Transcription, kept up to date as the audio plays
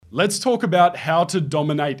Let's talk about how to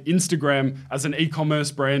dominate Instagram as an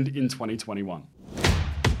e-commerce brand in 2021.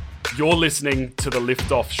 You're listening to The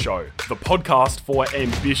Liftoff Show, the podcast for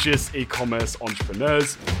ambitious e-commerce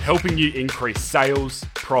entrepreneurs, helping you increase sales,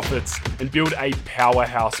 profits, and build a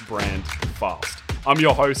powerhouse brand fast. I'm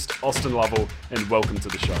your host, Austin Lovell, and welcome to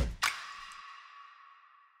the show.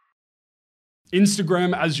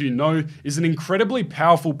 Instagram, as you know, is an incredibly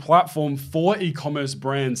powerful platform for e-commerce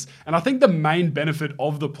brands. And I think the main benefit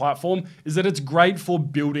of the platform is that it's great for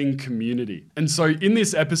building community. And so in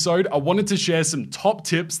this episode, I wanted to share some top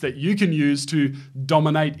tips that you can use to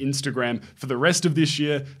dominate Instagram for the rest of this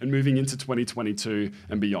year and moving into 2022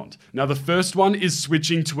 and beyond. Now, the first one is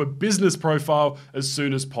switching to a business profile as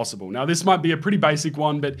soon as possible. Now, this might be a pretty basic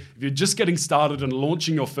one, but if you're just getting started and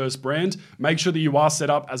launching your first brand, make sure that you are set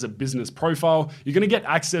up as a business profile. You're going to get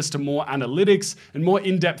access to more analytics and more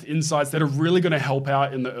in-depth insights that are really going to help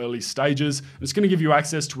out in the early stages. And it's going to give you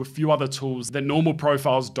access to a few other tools that normal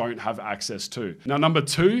profiles don't have access to. Now, number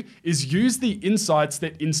two is use the insights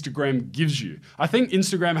that Instagram gives you. I think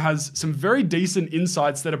Instagram has some very decent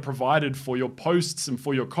insights that are provided for your posts and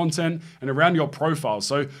for your content and around your profile.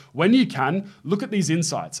 So when you can, look at these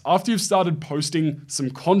insights. After you've started posting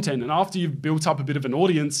some content and after you've built up a bit of an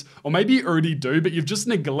audience, or maybe you already do, but you've just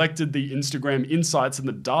neglected the Instagram insights and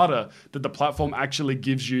the data that the platform actually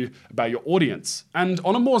gives you about your audience. And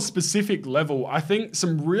on a more specific level, I think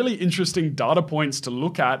some really interesting data points to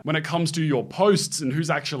look at when it comes to your posts and who's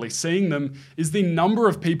actually seeing them is the number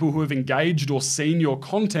of people who have engaged or seen your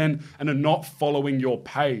content and are not following your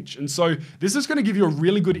page. And so this is going to give you a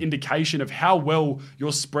really good indication of how well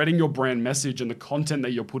you're spreading your brand message and the content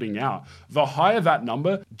that you're putting out. The higher that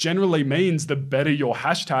number generally means the better your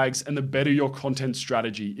hashtags and the better your content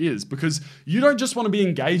strategy is, because you don't just want to be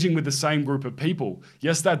engaging with the same group of people.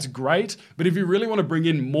 Yes, that's great, but if you really want to bring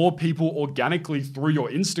in more people organically through your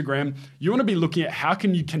Instagram, you want to be looking at how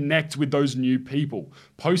can you connect with those new people.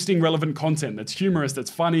 Posting relevant content that's humorous, that's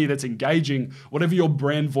funny, that's engaging, whatever your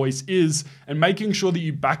brand voice is, and making sure that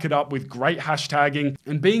you back it up with great hashtagging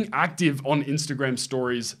and being active on Instagram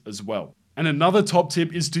stories as well. And another top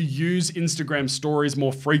tip is to use Instagram stories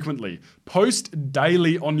more frequently. Post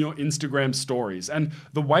daily on your Instagram stories. And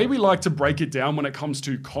the way we like to break it down when it comes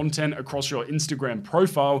to content across your Instagram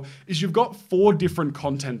profile is you've got 4 different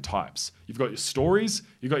content types. You've got your stories,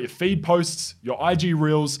 you've got your feed posts, your IG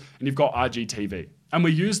Reels, and you've got IGTV. And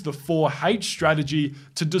we use the 4H strategy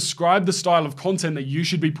to describe the style of content that you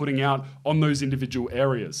should be putting out on those individual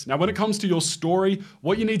areas. Now, when it comes to your story,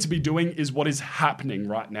 what you need to be doing is what is happening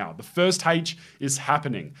right now. The first H is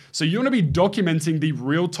happening. So you want to be documenting the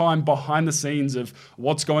real-time behind the scenes of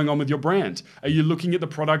what's going on with your brand. Are you looking at the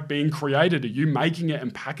product being created? Are you making it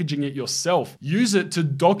and packaging it yourself? Use it to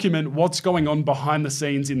document what's going on behind the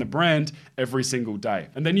scenes in the brand every single day.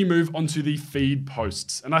 And then you move on to the feed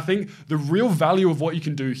posts. And I think the real value of what you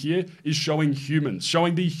can do here is showing humans,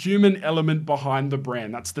 showing the human element behind the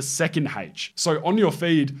brand. That's the second H. So on your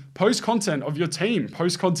feed, post content of your team,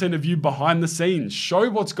 post content of you behind the scenes, show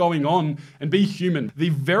what's going on and be human. The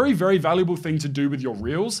very, very valuable thing to do with your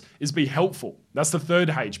reels is be helpful. That's the third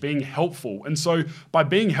H, being helpful. And so by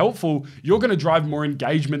being helpful, you're going to drive more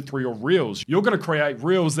engagement through your reels. You're going to create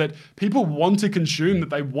reels that people want to consume, that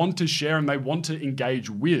they want to share and they want to engage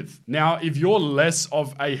with. Now, if you're less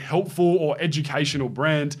of a helpful or educational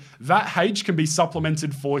brand, that H can be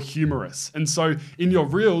supplemented for humorous. And so in your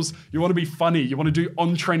reels, you want to be funny. You want to do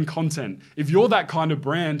on-trend content. If you're that kind of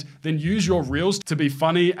brand, then use your reels to be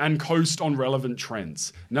funny and coast on relevant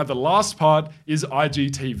trends. Now, the last part is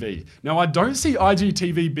IGTV. Now, I don't see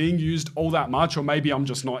IGTV being used all that much, or maybe I'm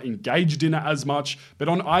just not engaged in it as much, but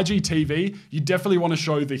on IGTV, you definitely want to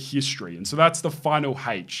show the history. And so that's the final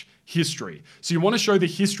H. History. So you want to show the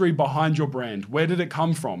history behind your brand. Where did it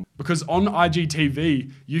come from? Because on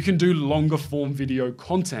IGTV, you can do longer form video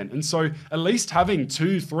content. And so at least having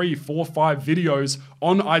 2, 3, 4, 5 videos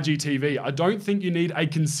on IGTV, I don't think you need a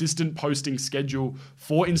consistent posting schedule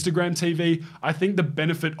for Instagram TV. I think the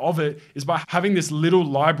benefit of it is by having this little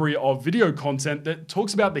library of video content that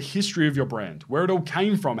talks about the history of your brand, where it all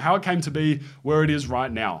came from, how it came to be where it is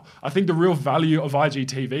right now. I think the real value of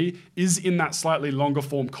IGTV is in that slightly longer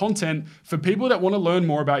form content for people that want to learn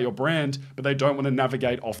more about your brand, but they don't want to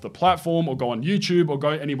navigate off the platform or go on YouTube or go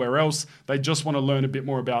anywhere else. They just want to learn a bit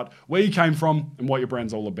more about where you came from and what your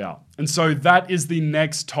brand's all about. And so that is the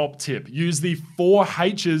next top tip. Use the 4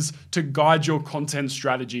 H's to guide your content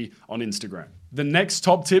strategy on Instagram. The next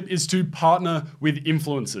top tip is to partner with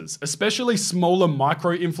influencers, especially smaller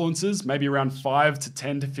micro influencers, maybe around 5 to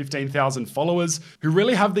 10 to 15,000 followers, who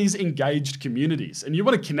really have these engaged communities. And you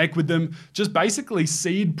want to connect with them, just basically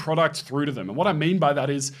seed product through to them. And what I mean by that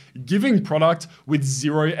is giving product with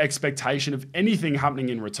zero expectation of anything happening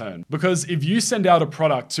in return. Because if you send out a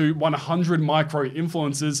product to 100 micro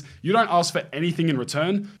influencers, you don't ask for anything in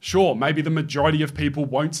return. Sure, maybe the majority of people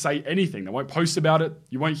won't say anything. They won't post about it.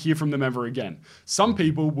 You won't hear from them ever again. Some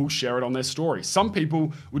people will share it on their story. Some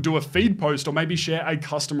people will do a feed post or maybe share a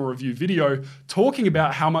customer review video talking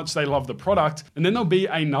about how much they love the product. And then there'll be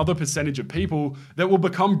another percentage of people that will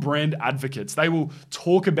become brand advocates. They will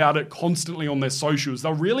talk about it constantly on their socials.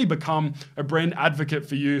 They'll really become a brand advocate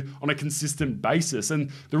for you on a consistent basis. And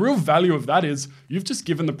the real value of that is you've just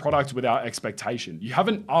given the product without expectation. You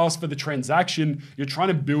haven't asked for the transaction. You're trying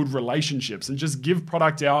to build relationships and just give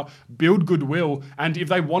product out, build goodwill. And if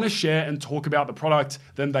they want to share and talk about the product,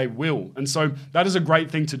 then they will. And so that is a great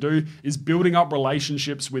thing to do, is building up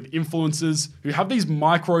relationships with influencers who have these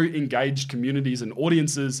micro engaged communities and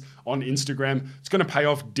audiences on Instagram. It's going to pay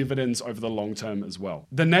off dividends over the long term as well.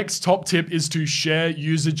 The next top tip is to share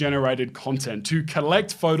user-generated content, to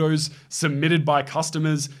collect photos submitted by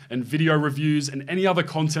customers and video reviews and any other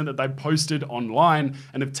content that they've posted online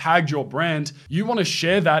and have tagged your brand. You want to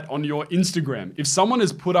share that on your Instagram. If someone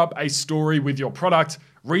has put up a story with your product,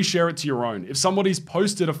 reshare it to your own. If somebody's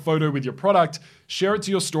posted a photo with your product, share it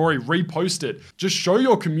to your story, repost it. Just show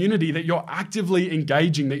your community that you're actively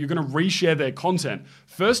engaging, that you're going to reshare their content.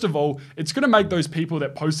 First of all, it's going to make those people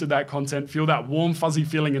that posted that content feel that warm, fuzzy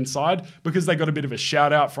feeling inside because they got a bit of a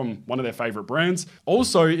shout out from one of their favorite brands.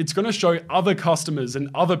 Also, it's going to show other customers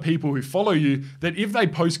and other people who follow you that if they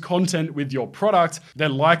post content with your product, they're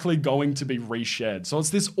likely going to be reshared. So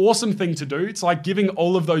it's this awesome thing to do. It's like giving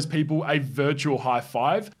all of those people a virtual high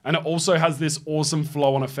five. And it also has this awesome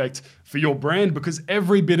flow-on effect for your brand because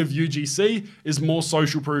every bit of UGC is more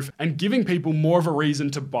social proof and giving people more of a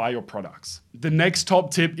reason to buy your products. The next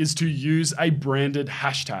top tip is to use a branded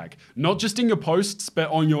hashtag, not just in your posts, but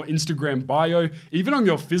on your Instagram bio, even on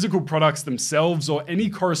your physical products themselves or any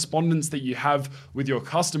correspondence that you have with your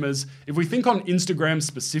customers. If we think on Instagram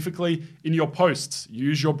specifically, in your posts,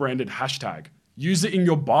 use your branded hashtag. Use it in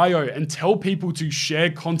your bio and tell people to share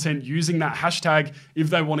content using that hashtag if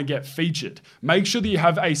they want to get featured. Make sure that you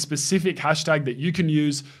have a specific hashtag that you can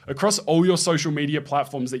use across all your social media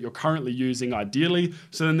platforms that you're currently using, ideally,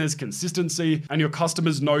 so then there's consistency and your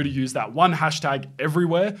customers know to use that one hashtag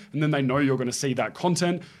everywhere, and then they know you're going to see that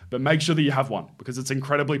content. But make sure that you have one because it's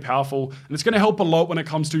incredibly powerful and it's going to help a lot when it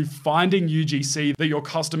comes to finding UGC that your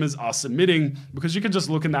customers are submitting, because you can just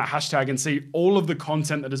look in that hashtag and see all of the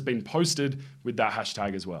content that has been posted with that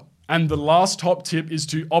hashtag as well. And the last top tip is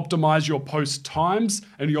to optimize your post times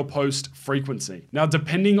and your post frequency. Now,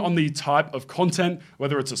 depending on the type of content,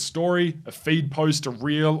 whether it's a story, a feed post, a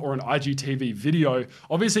reel, or an IGTV video,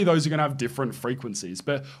 obviously those are gonna have different frequencies.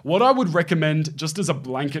 But what I would recommend, just as a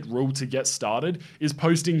blanket rule to get started, is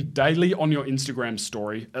posting daily on your Instagram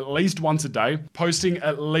story, at least once a day, posting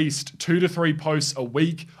at least 2 to 3 posts a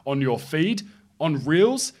week on your feed. On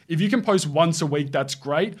Reels, if you can post once a week, that's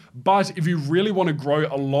great. But if you really want to grow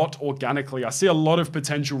a lot organically, I see a lot of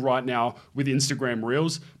potential right now with Instagram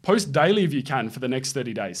Reels. Post daily if you can for the next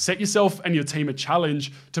 30 days. Set yourself and your team a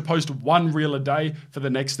challenge to post 1 reel a day for the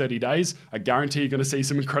next 30 days. I guarantee you're going to see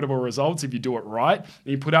some incredible results if you do it right. And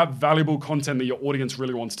you put out valuable content that your audience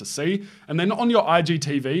really wants to see. And then on your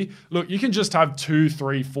IGTV, look, you can just have 2,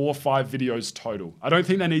 3, 4, 5 videos total. I don't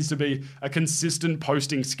think there needs to be a consistent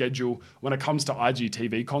posting schedule when it comes to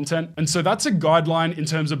IGTV content. And so that's a guideline in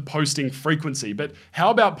terms of posting frequency, but how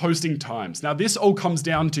about posting times? Now, this all comes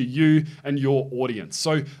down to you and your audience.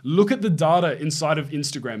 So look at the data inside of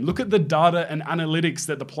Instagram. Look at the data and analytics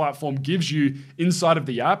that the platform gives you inside of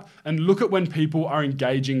the app and look at when people are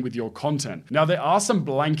engaging with your content. Now, there are some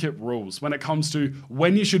blanket rules when it comes to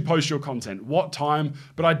when you should post your content, what time,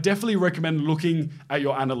 but I definitely recommend looking at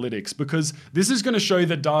your analytics because this is going to show you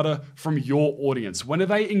the data from your audience. When are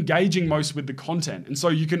they engaging most with the content? And so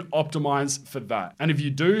you can optimize for that. And if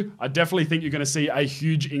you do, I definitely think you're going to see a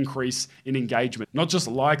huge increase in engagement, not just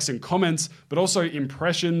likes and comments, but also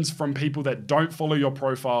impressions from people that don't follow your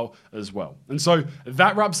profile as well. And so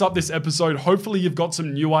that wraps up this episode. Hopefully you've got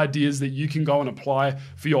some new ideas that you can go and apply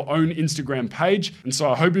for your own Instagram page. And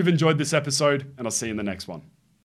so I hope you've enjoyed this episode and I'll see you in the next one.